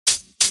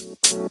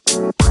The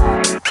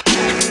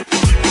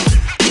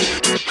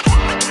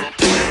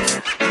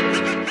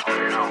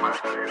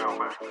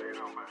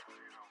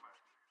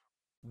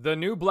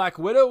new Black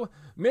Widow,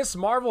 Miss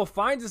Marvel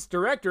finds its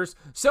directors.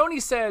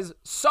 Sony says,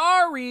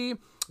 sorry,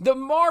 the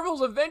Marvel's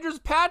Avengers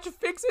patch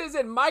fixes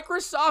and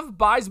Microsoft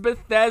buys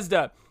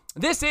Bethesda.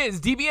 This is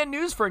DBN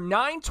News for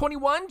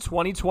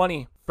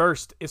 9/21/2020.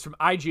 First is from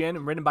IGN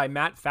and written by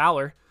Matt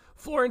Fowler.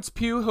 Florence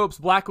Pugh hopes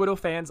Black Widow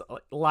fans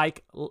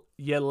like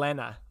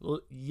Yelena.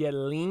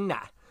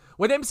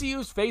 With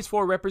MCU's Phase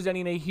 4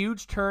 representing a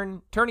huge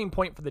turning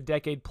point for the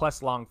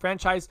decade-plus long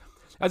franchise,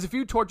 as a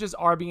few torches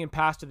are being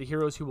passed to the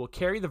heroes who will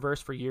carry the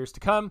verse for years to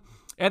come.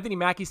 Anthony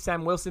Mackie,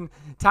 Sam Wilson,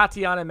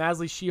 Tatiana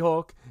Maslany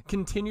She-Hulk,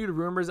 continued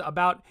rumors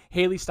about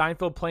Haley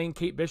Steinfeld playing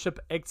Kate Bishop,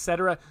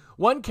 etc.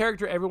 One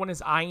character everyone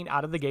is eyeing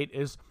out of the gate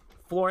is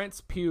Florence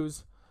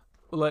Pugh's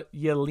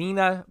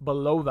Yelena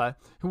Belova,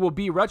 who will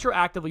be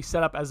retroactively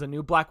set up as the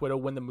new Black Widow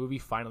when the movie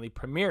finally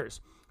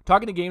premieres.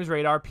 Talking to Games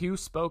Radar, Pugh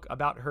spoke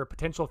about her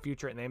potential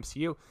future in the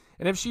MCU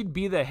and if she'd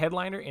be the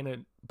headliner in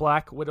a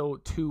Black Widow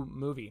 2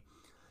 movie.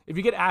 If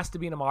you get asked to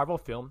be in a Marvel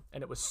film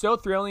and it was so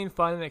thrilling,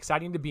 fun, and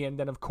exciting to be in,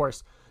 then of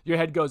course your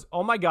head goes,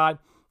 oh my God,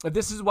 if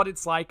this is what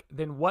it's like,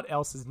 then what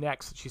else is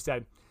next, she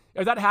said.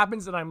 If that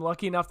happens and I'm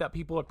lucky enough that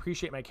people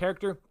appreciate my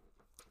character,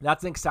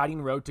 that's an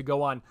exciting road to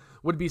go on.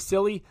 Would be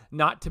silly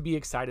not to be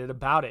excited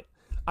about it.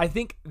 I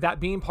think that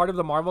being part of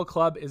the Marvel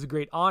Club is a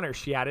great honor,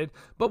 she added,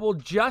 but we'll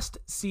just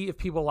see if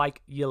people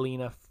like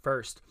Yelena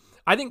first.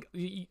 I think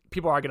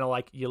people are going to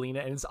like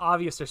Yelena, and it's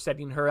obvious they're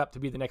setting her up to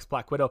be the next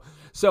Black Widow.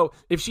 So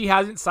if she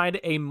hasn't signed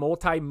a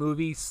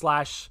multi-movie /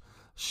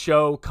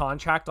 show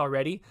contract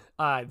already,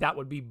 that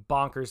would be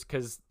bonkers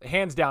because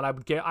hands down, I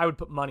would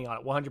put money on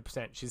it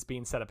 100%. She's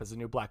being set up as a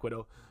new Black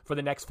Widow for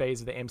the next phase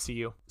of the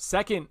MCU.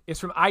 Second is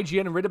from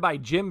IGN and written by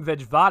Jim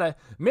Vejvada.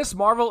 Miss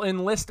Marvel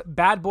enlists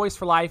Bad Boys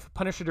for Life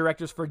Punisher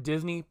directors for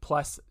Disney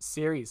Plus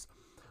series.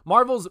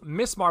 Marvel's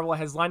Miss Marvel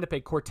has lined up a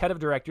quartet of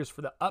directors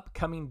for the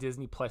upcoming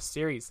Disney Plus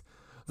series.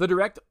 The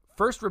direct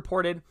first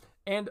reported,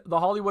 and The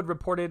Hollywood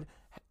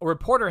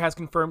Reporter has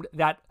confirmed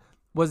that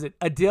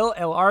Adil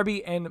El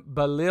Arbi and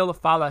Balil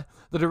Fala,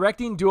 the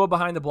directing duo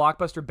behind the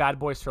blockbuster Bad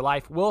Boys for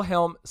Life, will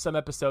helm some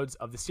episodes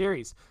of the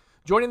series.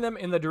 Joining them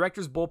in the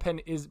director's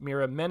bullpen is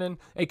Mira Menon,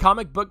 a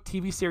comic book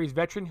TV series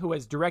veteran who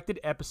has directed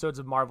episodes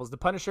of Marvel's The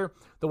Punisher,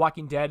 The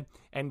Walking Dead,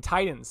 and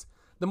Titans.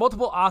 The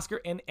multiple Oscar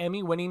and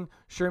Emmy-winning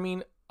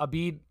Shermeen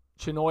Abid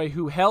Chinoy,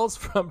 who hails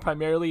from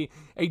primarily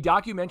a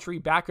documentary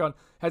background,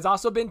 has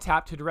also been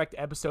tapped to direct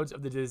episodes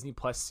of the Disney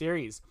Plus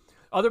series.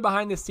 Other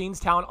behind-the-scenes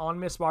talent on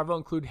Miss Marvel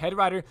include head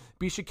writer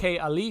Bisha K.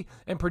 Ali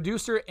and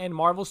producer and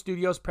Marvel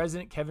Studios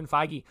president Kevin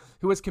Feige,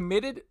 who is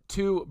committed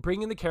to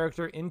bringing the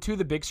character into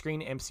the big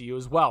screen MCU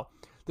as well.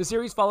 The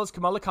series follows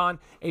Kamala Khan,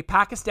 a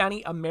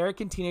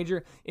Pakistani-American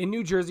teenager in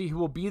New Jersey who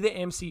will be the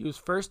MCU's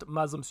first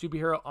Muslim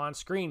superhero on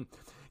screen.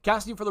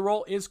 Casting for the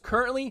role is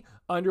currently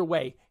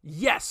underway.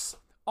 Yes!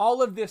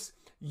 All of this,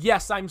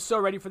 yes, I'm so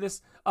ready for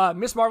this.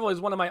 Miss Marvel is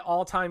one of my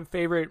all-time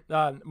favorite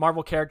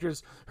Marvel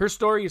characters. Her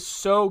story is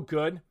so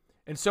good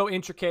and so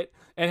intricate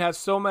and has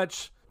so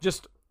much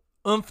just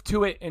oomph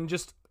to it and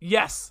just,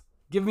 yes,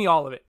 give me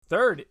all of it.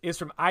 Third is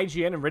from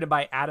IGN and written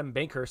by Adam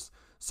Bankhurst.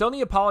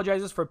 Sony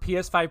apologizes for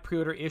PS5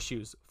 pre-order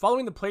issues.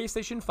 Following the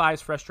PlayStation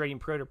 5's frustrating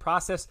pre-order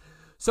process,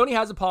 Sony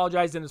has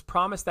apologized and has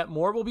promised that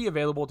more will be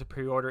available to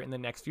pre-order in the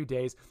next few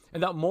days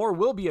and that more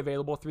will be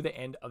available through the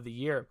end of the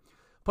year.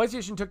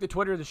 PlayStation took to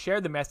Twitter to share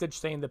the message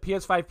saying the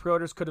PS5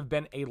 pre-orders could have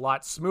been a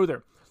lot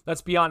smoother.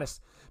 Let's be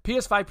honest,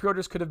 PS5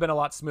 pre-orders could have been a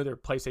lot smoother,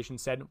 PlayStation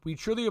said. We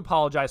truly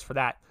apologize for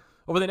that.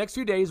 Over the next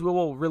few days, we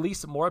will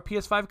release more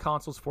PS5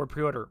 consoles for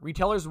pre-order.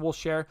 Retailers will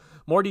share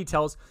more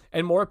details,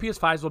 and more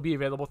PS5s will be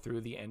available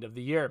through the end of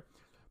the year.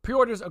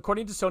 Pre-orders,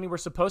 according to Sony, were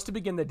supposed to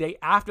begin the day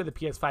after the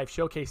PS5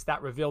 showcase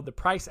that revealed the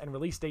price and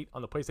release date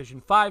on the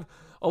PlayStation 5,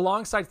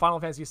 alongside Final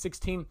Fantasy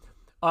XVI.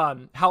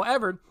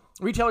 However,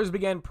 retailers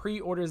began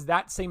pre-orders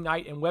that same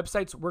night, and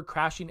websites were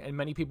crashing, and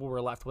many people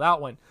were left without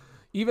one.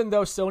 Even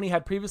though Sony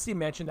had previously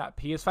mentioned that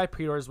PS5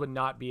 pre-orders would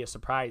not be a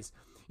surprise.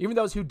 Even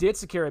those who did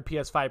secure a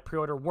PS5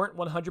 pre-order weren't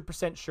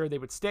 100% sure they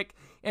would stick,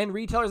 and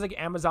retailers like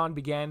Amazon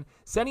began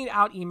sending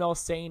out emails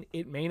saying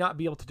it may not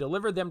be able to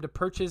deliver them to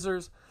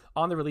purchasers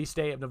on the release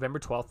day of November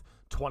 12th,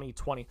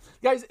 2020.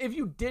 Guys, if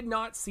you did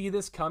not see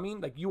this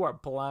coming, like, you are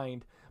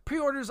blind.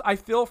 Pre-orders, I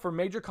feel, for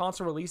major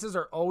console releases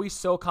are always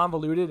so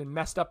convoluted and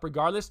messed up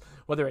regardless,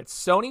 whether it's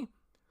Sony,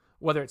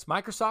 whether it's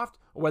Microsoft,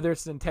 or whether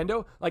it's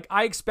Nintendo. Like,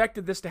 I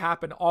expected this to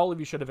happen. All of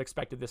you should have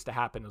expected this to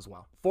happen as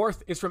well.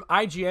 Fourth is from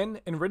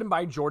IGN and written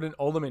by Jordan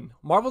Oloman.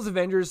 Marvel's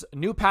Avengers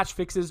new patch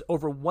fixes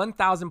over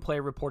 1,000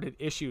 player reported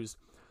issues.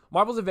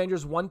 Marvel's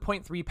Avengers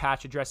 1.3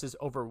 patch addresses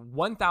over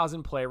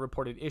 1,000 player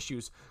reported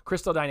issues,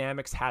 Crystal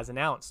Dynamics has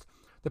announced.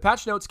 The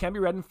patch notes can be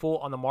read in full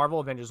on the Marvel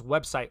Avengers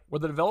website, where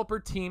the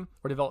development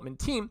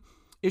team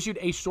issued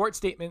a short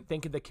statement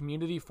thanking the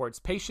community for its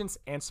patience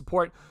and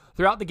support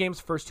throughout the game's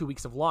first 2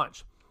 weeks of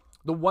launch.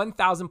 The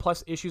 1,000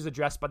 plus issues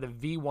addressed by the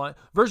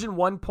version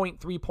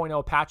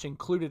 1.3.0 patch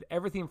included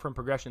everything from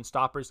progression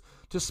stoppers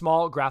to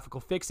small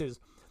graphical fixes.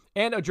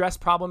 and address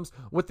problems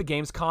with the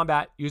game's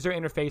combat, user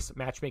interface,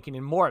 matchmaking,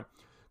 and more.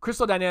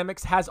 Crystal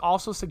Dynamics has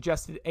also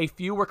suggested a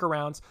few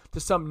workarounds to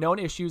some known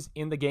issues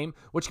in the game,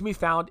 which can be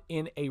found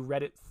in a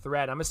Reddit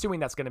thread. I'm assuming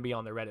that's going to be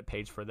on the Reddit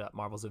page for the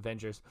Marvel's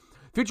Avengers.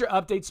 Future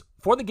updates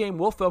for the game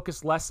will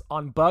focus less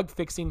on bug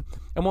fixing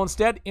and will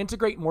instead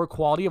integrate more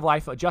quality of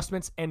life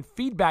adjustments and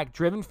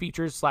feedback-driven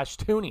features /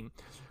 tuning.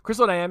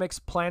 Crystal Dynamics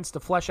plans to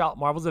flesh out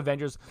Marvel's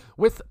Avengers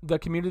with the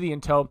community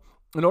in tow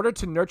in order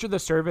to nurture the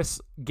service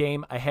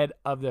game ahead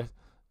of the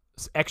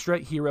extra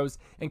heroes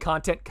and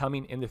content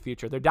coming in the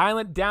future. They're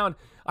dialing it down.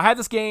 I had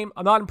this game.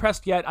 I'm not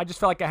impressed yet. I just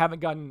feel like I haven't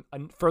gotten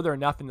further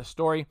enough in the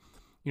story.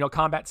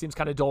 Combat seems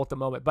kind of dull at the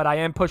moment, but I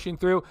am pushing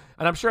through,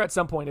 and I'm sure at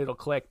some point it'll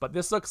click. But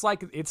this looks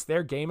like it's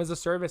their game as a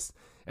service,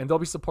 and they'll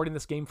be supporting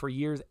this game for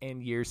years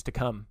and years to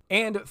come.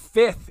 And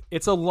fifth,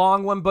 it's a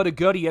long one, but a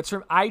goodie. It's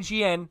from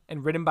IGN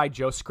and written by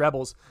Joe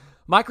Screbbles.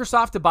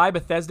 Microsoft to buy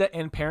Bethesda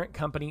and parent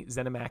company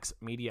ZeniMax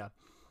Media.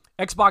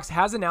 Xbox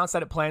has announced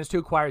that it plans to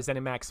acquire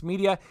ZeniMax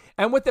Media,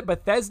 and with it,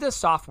 Bethesda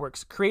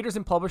Softworks, creators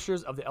and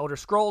publishers of The Elder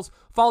Scrolls,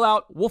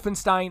 Fallout,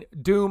 Wolfenstein,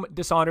 Doom,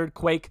 Dishonored,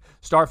 Quake,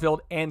 Starfield,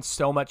 and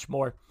so much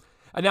more.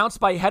 Announced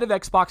by head of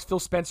Xbox Phil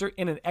Spencer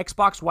in an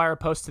Xbox Wire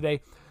post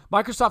today,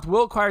 Microsoft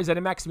will acquire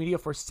ZeniMax Media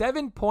for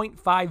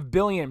 $7.5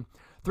 billion,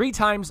 3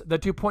 times the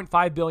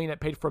 $2.5 billion it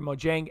paid for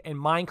Mojang and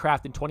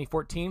Minecraft in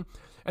 2014,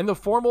 and the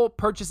formal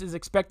purchase is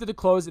expected to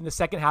close in the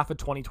second half of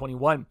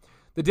 2021.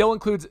 The deal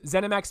includes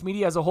ZeniMax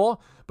Media as a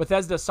whole,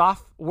 Bethesda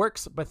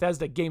Softworks,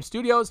 Bethesda Game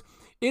Studios,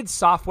 id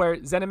Software,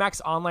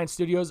 ZeniMax Online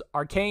Studios,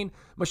 Arcane,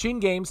 Machine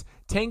Games,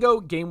 Tango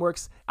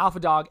Gameworks,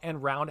 AlphaDog,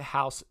 and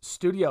Roundhouse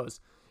Studios.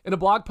 In a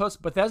blog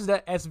post,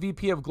 Bethesda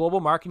SVP of Global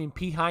Marketing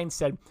P. Hines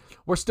said,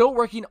 "We're still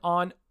working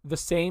on the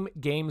same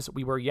games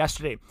we were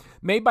yesterday,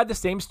 made by the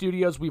same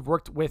studios we've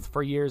worked with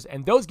for years,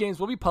 and those games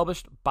will be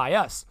published by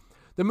us."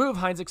 The move,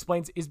 Hines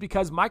explains, is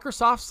because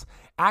Microsoft's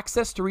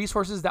access to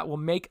resources that will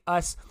make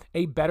us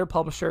a better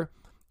publisher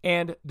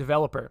and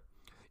developer.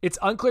 It's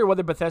unclear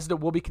whether Bethesda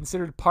will be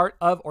considered part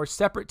of or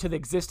separate to the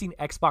existing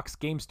Xbox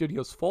Game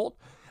Studios fold.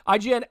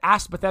 IGN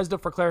asked Bethesda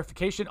for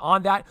clarification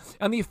on that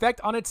and the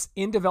effect on its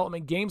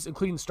in-development games,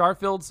 including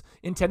Starfield's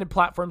intended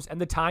platforms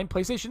and the time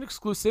PlayStation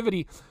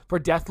exclusivity for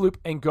Deathloop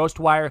and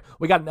Ghostwire.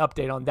 We got an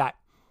update on that.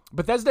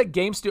 Bethesda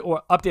Game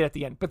Studios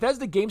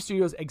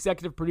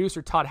executive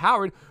producer Todd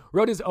Howard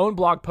wrote his own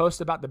blog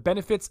post about the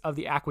benefits of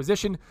the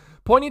acquisition,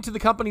 pointing to the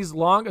company's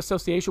long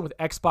association with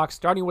Xbox,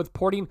 starting with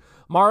porting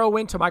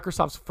Morrowind to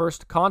Microsoft's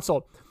first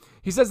console.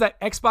 He says that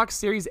Xbox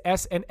Series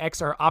S and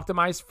X are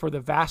optimized for the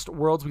vast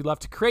worlds we love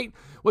to create,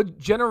 with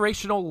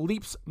generational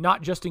leaps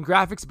not just in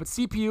graphics, but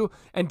CPU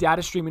and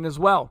data streaming as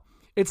well.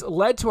 It's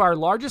led to our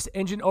largest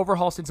engine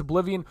overhaul since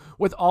Oblivion,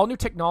 with all new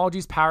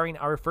technologies powering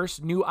our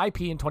first new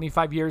IP in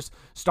 25 years,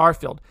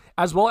 Starfield,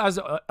 as well as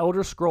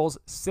Elder Scrolls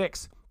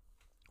 6.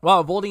 While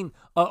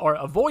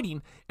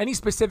avoiding any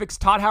specifics,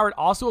 Todd Howard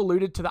also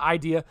alluded to the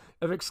idea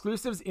of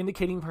exclusives,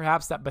 indicating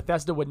perhaps that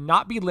Bethesda would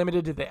not be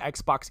limited to the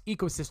Xbox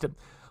ecosystem.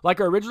 Like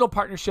our original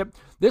partnership,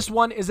 this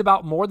one is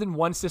about more than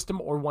one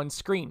system or one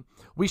screen.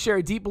 We share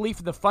a deep belief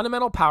in the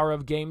fundamental power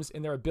of games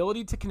and their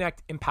ability to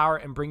connect, empower,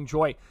 and bring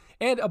joy,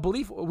 and a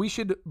belief we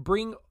should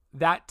bring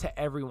that to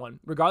everyone,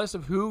 regardless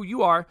of who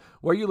you are,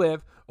 where you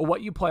live, or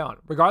what you play on,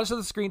 regardless of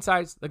the screen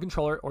size, the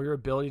controller, or your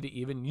ability to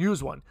even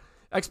use one.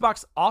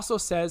 Xbox also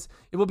says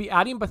it will be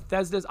adding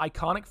Bethesda's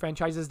iconic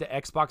franchises to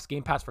Xbox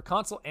Game Pass for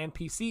console and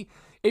PC.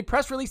 A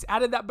press release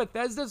added that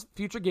Bethesda's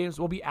future games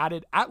will be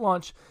added at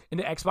launch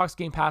into Xbox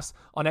Game Pass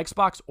on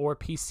Xbox or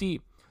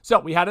PC. So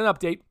we had an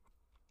update.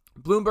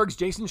 Bloomberg's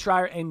Jason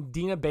Schreier and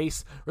Dina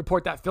Bass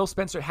report that Phil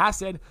Spencer has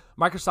said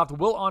Microsoft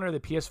will honor the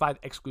PS5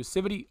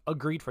 exclusivity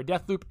agreed for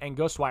Deathloop and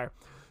Ghostwire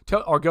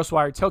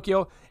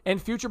Tokyo,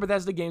 and future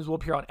Bethesda games will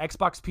appear on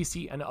Xbox,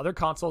 PC, and other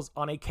consoles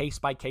on a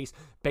case-by-case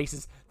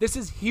basis. This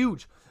is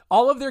huge.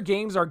 All of their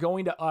games are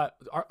going to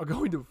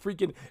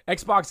freaking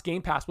Xbox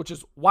Game Pass, which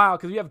is wild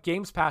because you have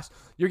Games Pass.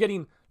 You're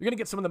gonna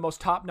get some of the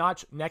most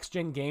top-notch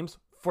next-gen games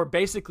for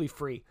basically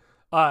free.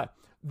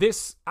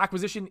 This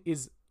acquisition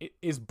is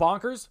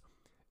bonkers.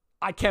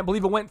 I can't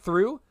believe it went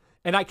through.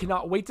 And I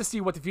cannot wait to see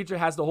what the future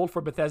has to hold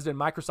for Bethesda and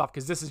Microsoft,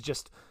 because this is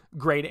just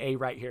grade A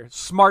right here.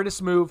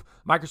 Smartest move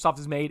Microsoft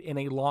has made in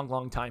a long,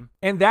 long time.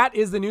 And that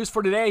is the news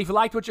for today. If you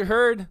liked what you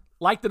heard,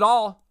 liked it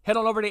all, head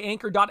on over to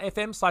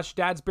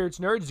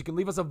anchor.fm/dadsbeardsnerds. You can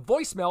leave us a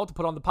voicemail to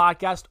put on the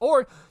podcast,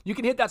 or you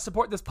can hit that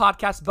support this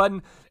podcast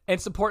button and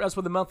support us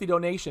with a monthly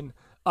donation.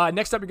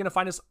 Next up, you're going to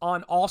find us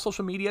on all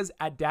social medias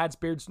at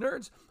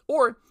dadsbeardsnerds,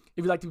 or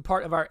if you'd like to be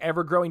part of our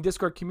ever-growing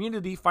Discord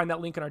community, find that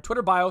link in our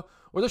Twitter bio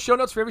or the show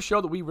notes for every show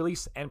that we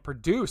release and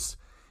produce.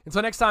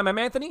 Until next time, I'm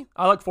Anthony.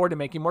 I look forward to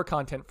making more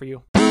content for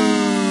you.